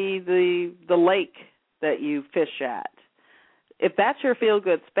could be the lake that you fish at. If that's your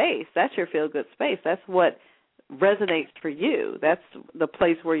feel-good space, that's your feel-good space. That's what resonates for you. That's the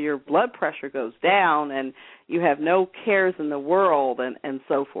place where your blood pressure goes down and you have no cares in the world and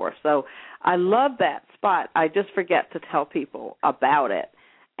so forth. So I love that spot. I just forget to tell people about it.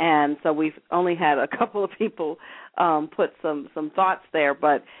 And so we've only had a couple of people put some thoughts there.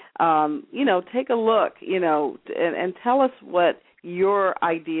 But, take a look, and tell us what your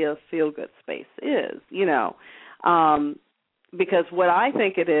idea of feel-good space is, because what I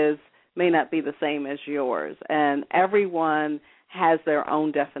think it is may not be the same as yours. And everyone has their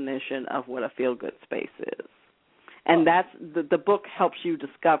own definition of what a feel-good space is. And that's the book helps you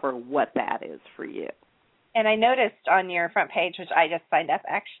discover what that is for you. And I noticed on your front page, which I just signed up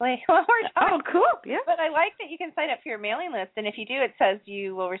actually while we're talking. Oh, cool, yeah. But I like that you can sign up for your mailing list, and if you do, it says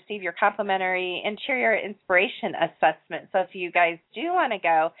you will receive your complimentary interior inspiration assessment. So if you guys do want to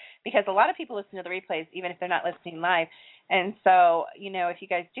go, because a lot of people listen to the replays even if they're not listening live, and so, if you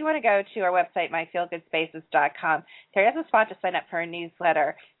guys do want to go to our website, myfeelgoodspaces.com, there is a spot to sign up for a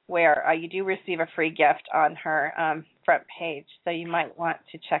newsletter where you do receive a free gift on her front page. So you might want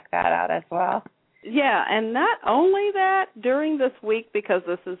to check that out as well. Yeah, and not only that, during this week, because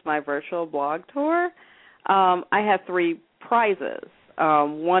this is my virtual blog tour, I have 3 prizes.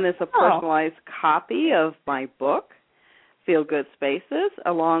 One is a personalized copy of my book, Feel Good Spaces,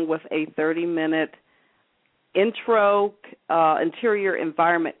 along with a 30-minute intro interior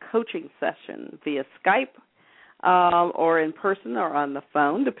environment coaching session via Skype or in person or on the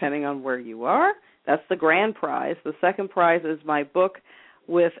phone, depending on where you are. That's the grand prize. The second prize is my book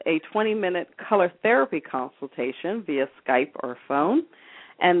with a 20-minute color therapy consultation via Skype or phone.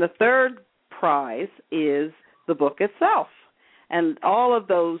 And the third prize is the book itself. And all of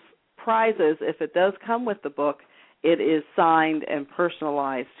those prizes, if it does come with the book, it is signed and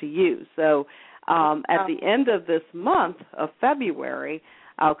personalized to you. So at the end of this month of February,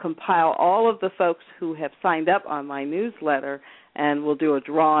 I'll compile all of the folks who have signed up on my newsletter, and we'll do a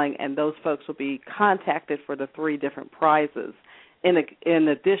drawing, and those folks will be contacted for the 3 different prizes, in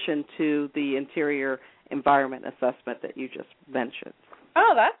addition to the interior environment assessment that you just mentioned.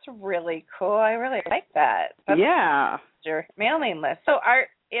 Oh, that's really cool. I really like that. Yeah. Your mailing list. So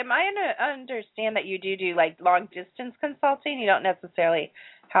am I to understand that you do like long-distance consulting? You don't necessarily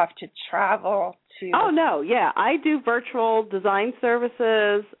have to travel to... Oh, no, yeah. I do virtual design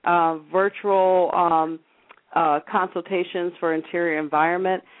services, virtual consultations for interior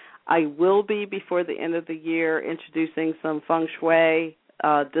environment. I will be, before the end of the year, introducing some Feng Shui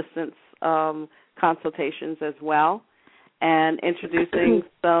distance consultations as well, and introducing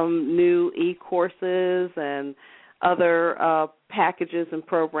some new e-courses and other packages and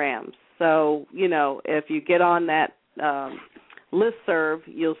programs. So, if you get on that listserv,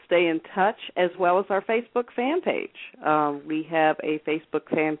 you'll stay in touch, as well as our Facebook fan page. We have a Facebook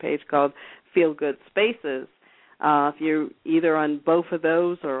fan page called Feel Good Spaces. If you're either on both of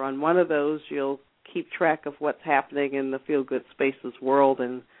those or on one of those, you'll keep track of what's happening in the Feel Good Spaces world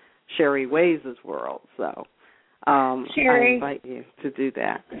and Sherry Ways' world. So Sherry, I invite you to do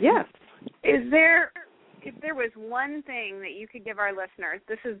that. Yes. If there was one thing that you could give our listeners,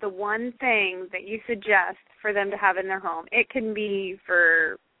 this is the one thing that you suggest for them to have in their home. It can be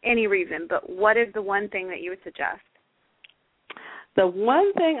for any reason, but what is the one thing that you would suggest? The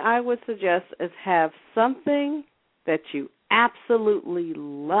one thing I would suggest is have something that you absolutely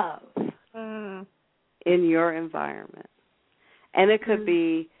love in your environment. And it could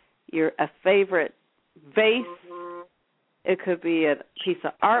be a favorite vase. It could be a piece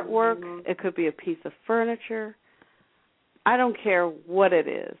of artwork. It could be a piece of furniture. I don't care what it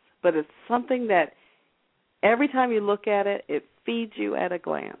is, but it's something that every time you look at it, it feeds you at a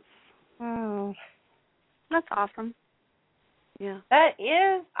glance. Oh, that's awesome. Yeah. That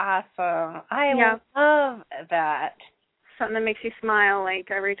is awesome. I love that. Something that makes you smile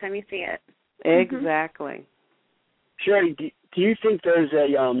like every time you see it. Exactly. Sherry, do you think there's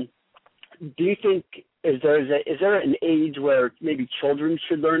do you think is there an age where maybe children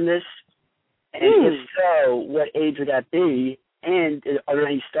should learn this? And if so, what age would that be? And are there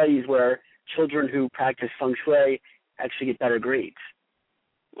any studies where children who practice Feng Shui actually get better grades?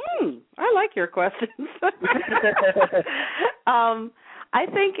 I like your questions. I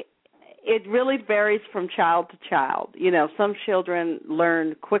think it really varies from child to child. You know, some children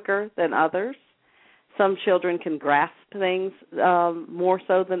learn quicker than others. Some children can grasp things more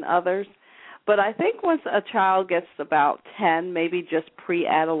so than others. But I think once a child gets about 10, maybe just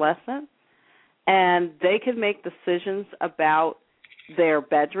pre-adolescent, and they can make decisions about their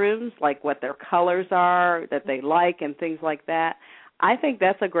bedrooms, like what their colors are that they like and things like that, I think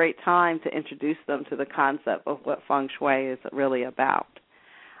that's a great time to introduce them to the concept of what Feng Shui is really about.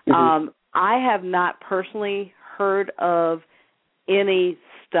 I have not personally heard of any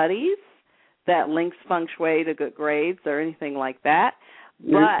studies that links Feng Shui to good grades or anything like that,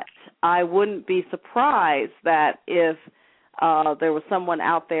 but I wouldn't be surprised that if there was someone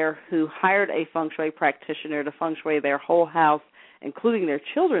out there who hired a Feng Shui practitioner to Feng Shui their whole house, including their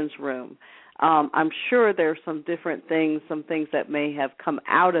children's room, I'm sure there's some different things, some things that may have come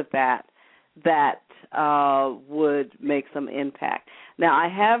out of that would make some impact. Now, I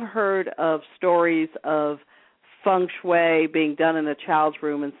have heard of stories of Feng Shui being done in a child's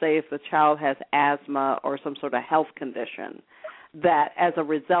room, and say if the child has asthma or some sort of health condition, that as a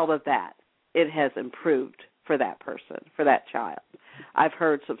result of that, it has improved for that person, for that child. I've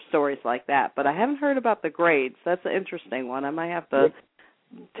heard some stories like that, but I haven't heard about the grades. That's an interesting one. I might have to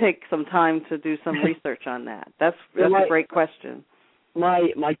take some time to do some research on that. That's a great question.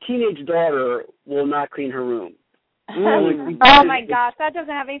 My teenage daughter will not clean her room. Oh my gosh, that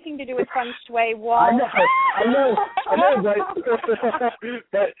doesn't have anything to do with Feng Shui. Whoa. I know, but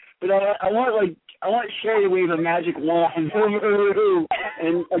I want Sherry to wave a magic wand and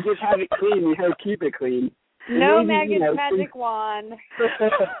just have it clean and her keep it clean. No magic wand.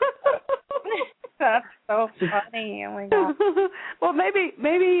 That's so funny. Oh my god. Well, maybe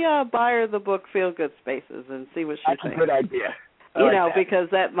buy her the book Feel Good Spaces and see what she thinks. That's a good idea. Because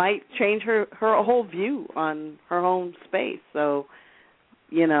that might change her whole view on her home space. So,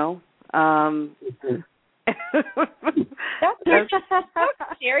 that's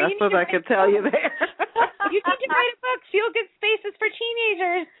what I could tell you there. You need to write a book, Feel Good Spaces for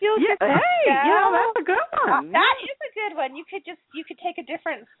Teenagers. That's a good one. That is a good one. You could take a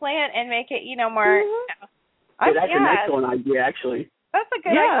different slant and make it, more. That's an excellent idea, actually. That's a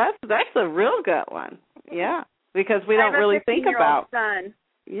good idea. Yeah, that's a real good one. Yeah, because we don't really think about. Son.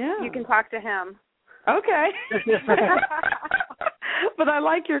 Yeah, you can talk to him. Okay. But I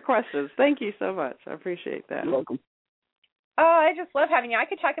like your questions. Thank you so much. I appreciate that. You're welcome. Oh, I just love having you. I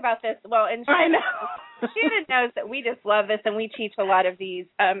could talk about this. Well, and Shannon knows that we just love this, and we teach a lot of these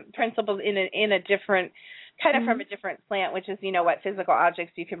principles in a different, kind of from a different slant, which is, what physical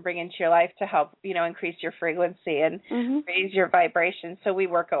objects you can bring into your life to help, increase your frequency and raise your vibration. So we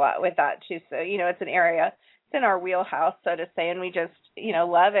work a lot with that, too. So, it's an area, it's in our wheelhouse, so to say, and we just,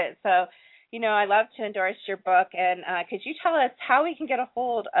 love it. So, I love to endorse your book, and could you tell us how we can get a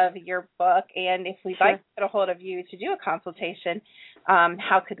hold of your book, and if we'd like to get a hold of you to do a consultation,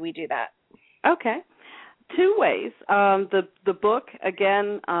 how could we do that? Okay. 2 ways. The book,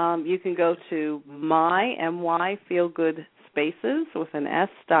 again, you can go to my Feel Good Spaces with an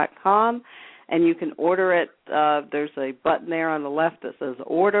S.com, and you can order it. There's a button there on the left that says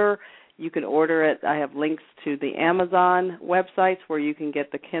order. You can order it. I have links to the Amazon websites where you can get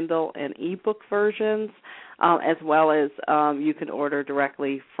the Kindle and ebook versions, as well as you can order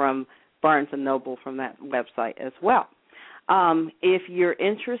directly from Barnes & Noble from that website as well. If you're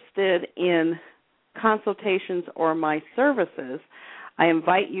interested in consultations or my services, I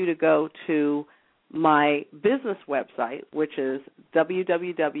invite you to go to my business website, which is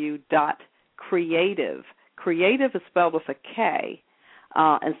www.creative. Creative is spelled with a K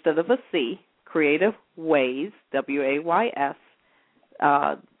instead of a C, creativeways, WAYS,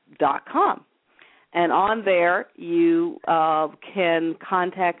 .com. And on there, you can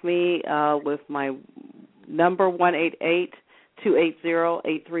contact me with my number,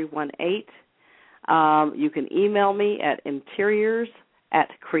 1-888-280-8318. You can email me at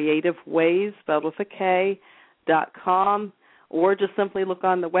interiors@creativeways, spelled with a K, .com, or just simply look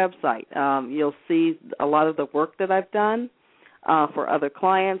on the website. You'll see a lot of the work that I've done for other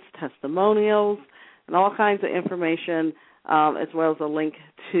clients, testimonials, and all kinds of information, as well as a link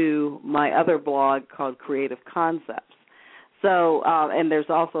to my other blog called Creative Concepts. So, and there's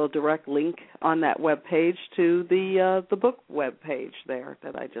also a direct link on that web page to the book web page there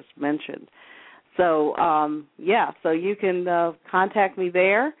that I just mentioned. So, so you can contact me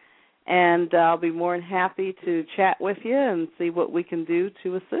there, and I'll be more than happy to chat with you and see what we can do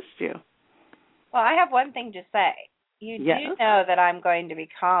to assist you. Well, I have one thing to say. You do know that I'm going to be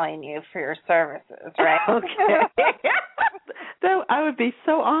calling you for your services, right? Okay. So I would be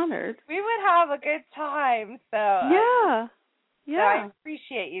so honored. We would have a good time. So yeah. So I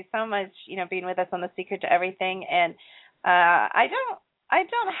appreciate you so much, being with us on The Secret to Everything. And I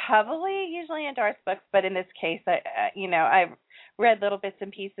don't heavily usually endorse books, but in this case, I've read little bits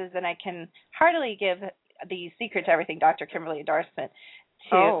and pieces, and I can heartily give The Secret to Everything Dr. Kimberly endorsement.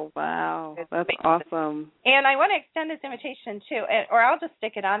 Oh, wow. That's awesome. And I want to extend this invitation, too, or I'll just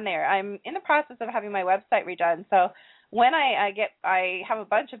stick it on there. I'm in the process of having my website redone, so when I have a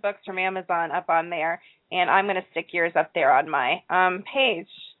bunch of books from Amazon up on there, and I'm going to stick yours up there on my page,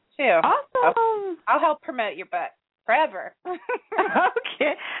 too. Awesome. I'll help promote your book forever.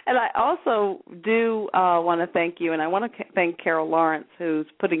 Okay. And I also do want to thank you, and I want to thank Carol Lawrence, who's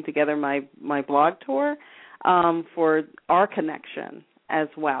putting together my blog tour, for our connection as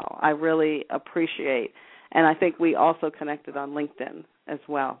well. I really appreciate, and I think we also connected on LinkedIn as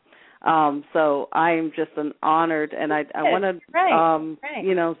well. So I am just honored, and I want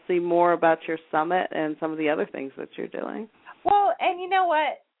to, see more about your summit and some of the other things that you're doing. Well, and you know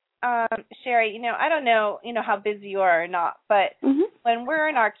what, Sherry, I don't know, how busy you are or not, but when we're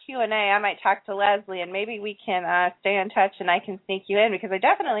in our Q&A, I might talk to Leslie, and maybe we can stay in touch, and I can sneak you in, because I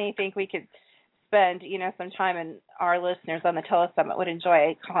definitely think we could spend, some time, and our listeners on the Telesummit would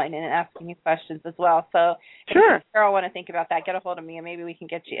enjoy calling in and asking you questions as well. So sure. If you want to think about that, get a hold of me, and maybe we can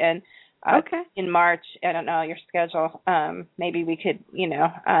get you in in March. I don't know your schedule. Maybe we could,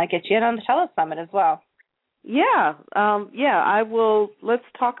 get you in on the Telesummit as well. Yeah, I will. Let's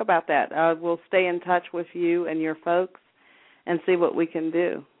talk about that. We'll stay in touch with you and your folks and see what we can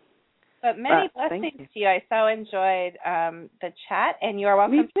do. But many blessings to you. I so enjoyed the chat, and you are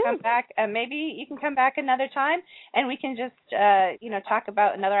welcome to come back. Maybe you can come back another time, and we can just, talk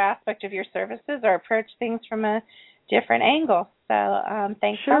about another aspect of your services or approach things from a different angle. So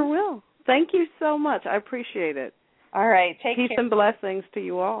thanks. Sure will. Thank you so much. I appreciate it. All right. Take care. Peace and blessings to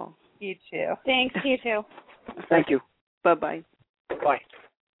you all. You too. Thanks. You too. Thank you. Bye-bye. Bye.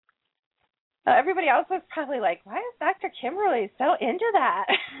 Everybody else was probably like, why is Dr. Kimberly so into that?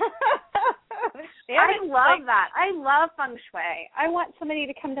 I love that. I love Feng Shui. I want somebody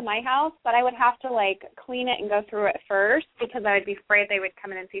to come to my house, but I would have to, clean it and go through it first, because I would be afraid they would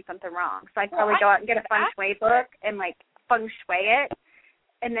come in and see something wrong. So I'd probably go out and get a Feng Shui book and, Feng Shui it,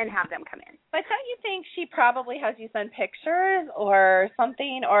 and then have them come in. But don't you think she probably has you send pictures or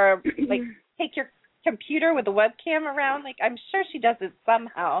something, or, take your computer with a webcam around? I'm sure she does it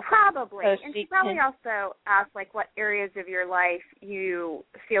somehow. Probably. So and she probably also asks, what areas of your life you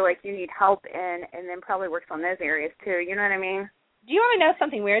feel like you need help in, and then probably works on those areas, too. You know what I mean? Do you want to know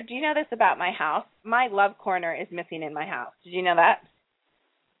something weird? Do you know this about my house? My love corner is missing in my house. Did you know that?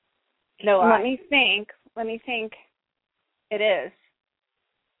 No. Let me think. It is.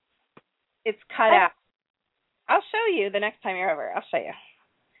 It's cut out. I'll show you the next time you're over. I'll show you.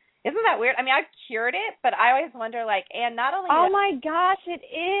 Isn't that weird? I mean, I've cured it, but I always wonder, and not only oh, my gosh, it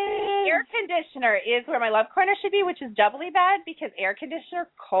is. Air conditioner is where my love corner should be, which is doubly bad, because air conditioner,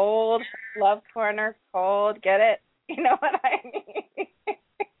 cold, love corner, cold. Get it? You know what I mean?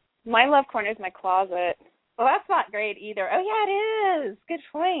 My love corner is my closet. Well, that's not great either. Oh, yeah, it is. Good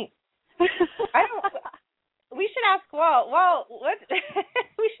point. We should ask Walt. Walt, what?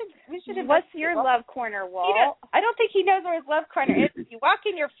 we should. What's your love corner, Walt? I don't think he knows where his love corner is. If you walk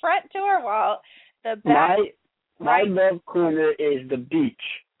in your front door, Walt, the back. My love corner is the beach.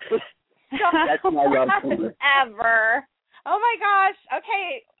 That's my love corner. Ever. Oh my gosh.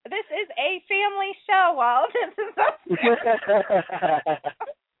 Okay, this is a family show, Walt. This is so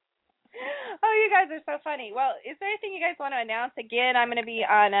Oh, you guys are so funny. Well, is there anything you guys want to announce? Again, I'm going to be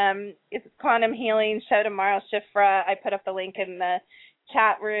on it's Quantum Healing Show tomorrow, Shifra. I put up the link in the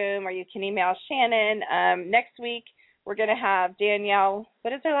chat room, or you can email Shannon. Next week, we're going to have Danielle.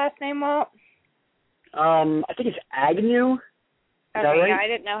 What is her last name, Walt? I think it's Agnew. Okay, right? Yeah, I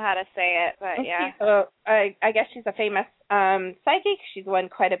didn't know how to say it, but yeah. So I guess she's a famous psychic. She's won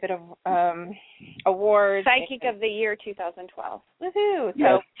quite a bit of awards. Psychic of the Year 2012. Woohoo!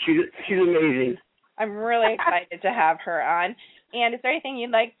 Yeah, she's amazing. I'm really excited to have her on. And is there anything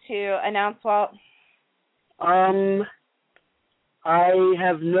you'd like to announce, Walt? I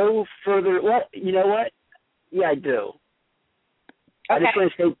have no further. Well, you know what? Yeah, I do. Okay. I just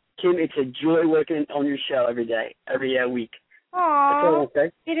want to say, Kim, it's a joy working on your show every day, every week. Aww,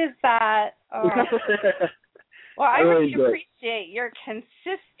 it is that. Oh. Well, I really appreciate your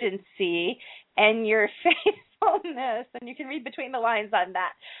consistency and your faith mindfulness, and you can read between the lines on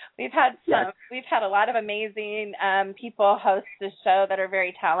that. We've had a lot of amazing people host the show that are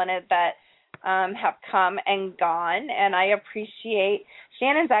very talented that have come and gone, and I appreciate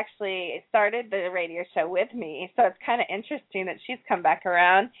Shannon's actually started the radio show with me, so it's kind of interesting that she's come back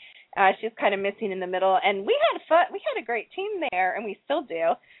around. She's kind of missing in the middle, and we had fun. We had a great team there, and we still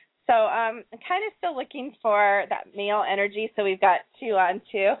do. So I'm kind of still looking for that male energy. So we've got 2 on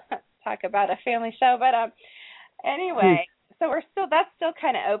 2. Talk about a family show, but anyway, so that's still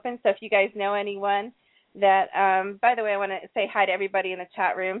kind of open. So if you guys know anyone that, by the way, I want to say hi to everybody in the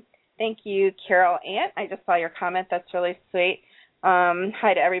chat room. Thank you, Carol Ant. I just saw your comment. That's really sweet.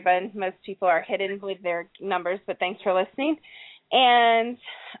 Hi to everybody. Most people are hidden with their numbers, but thanks for listening. And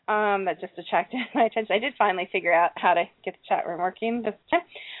that just attracted my attention. I did finally figure out how to get the chat room working this time.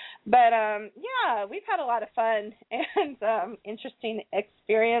 But, yeah, we've had a lot of fun and interesting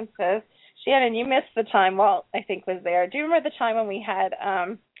experiences. Shannon, you missed the time Walt, I think, was there. Do you remember the time when we had,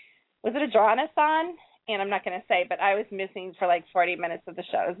 was it a draw-a-thon? And I'm not going to say, but I was missing for like 40 minutes of the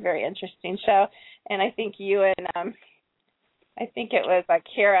show. It was a very interesting show. And I think you and I think it was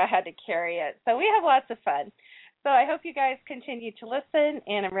Kira had to carry it. So we have lots of fun. So I hope you guys continue to listen,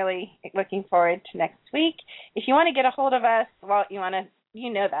 and I'm really looking forward to next week. If you want to get a hold of us, Walt, you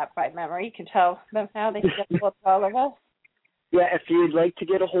know that by memory. You can tell them how they can get a hold of all of us. Yeah, if you'd like to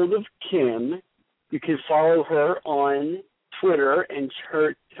get a hold of Kim, you can follow her on Twitter, and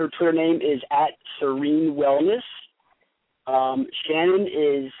her Twitter name is @SereneWellness. Shannon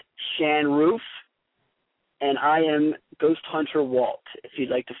is ShanRoof, and I am Ghost Hunter Walt. If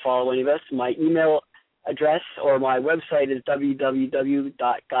you'd like to follow any of us, my email address or my website is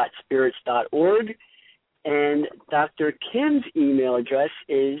www.gotspirits.org. And Dr. Kim's email address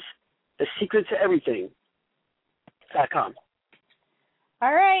is thesecrettoeverything.com.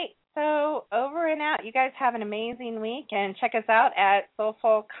 All right. So over and out. You guys have an amazing week, and check us out at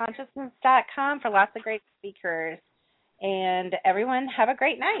soulfulconsciousness.com for lots of great speakers. And everyone, have a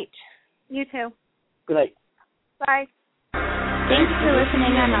great night. You too. Good night. Bye. Thanks for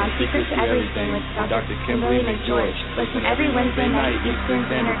listening on Secret to Everything with Dr. Kimberly McGeorge. Listen every Wednesday night Eastern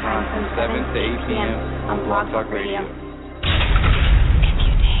Standard Time from 7 to 8 p.m. on Blog Talk Radio.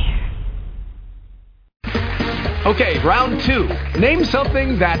 Okay, round 2. Name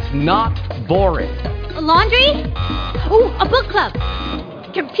something that's not boring. A laundry? Ooh, a book club.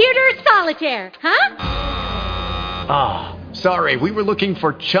 Computer solitaire, huh? Ah, sorry, we were looking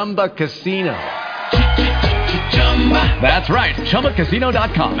for Chumba Casino. That's right.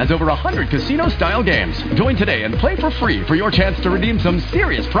 ChumbaCasino.com has over 100 casino-style games. Join today and play for free for your chance to redeem some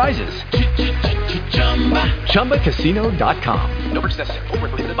serious prizes. ChumbaCasino.com. No purchase necessary. Void where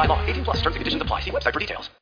prohibited by law. 18+ terms and conditions apply. See website for details.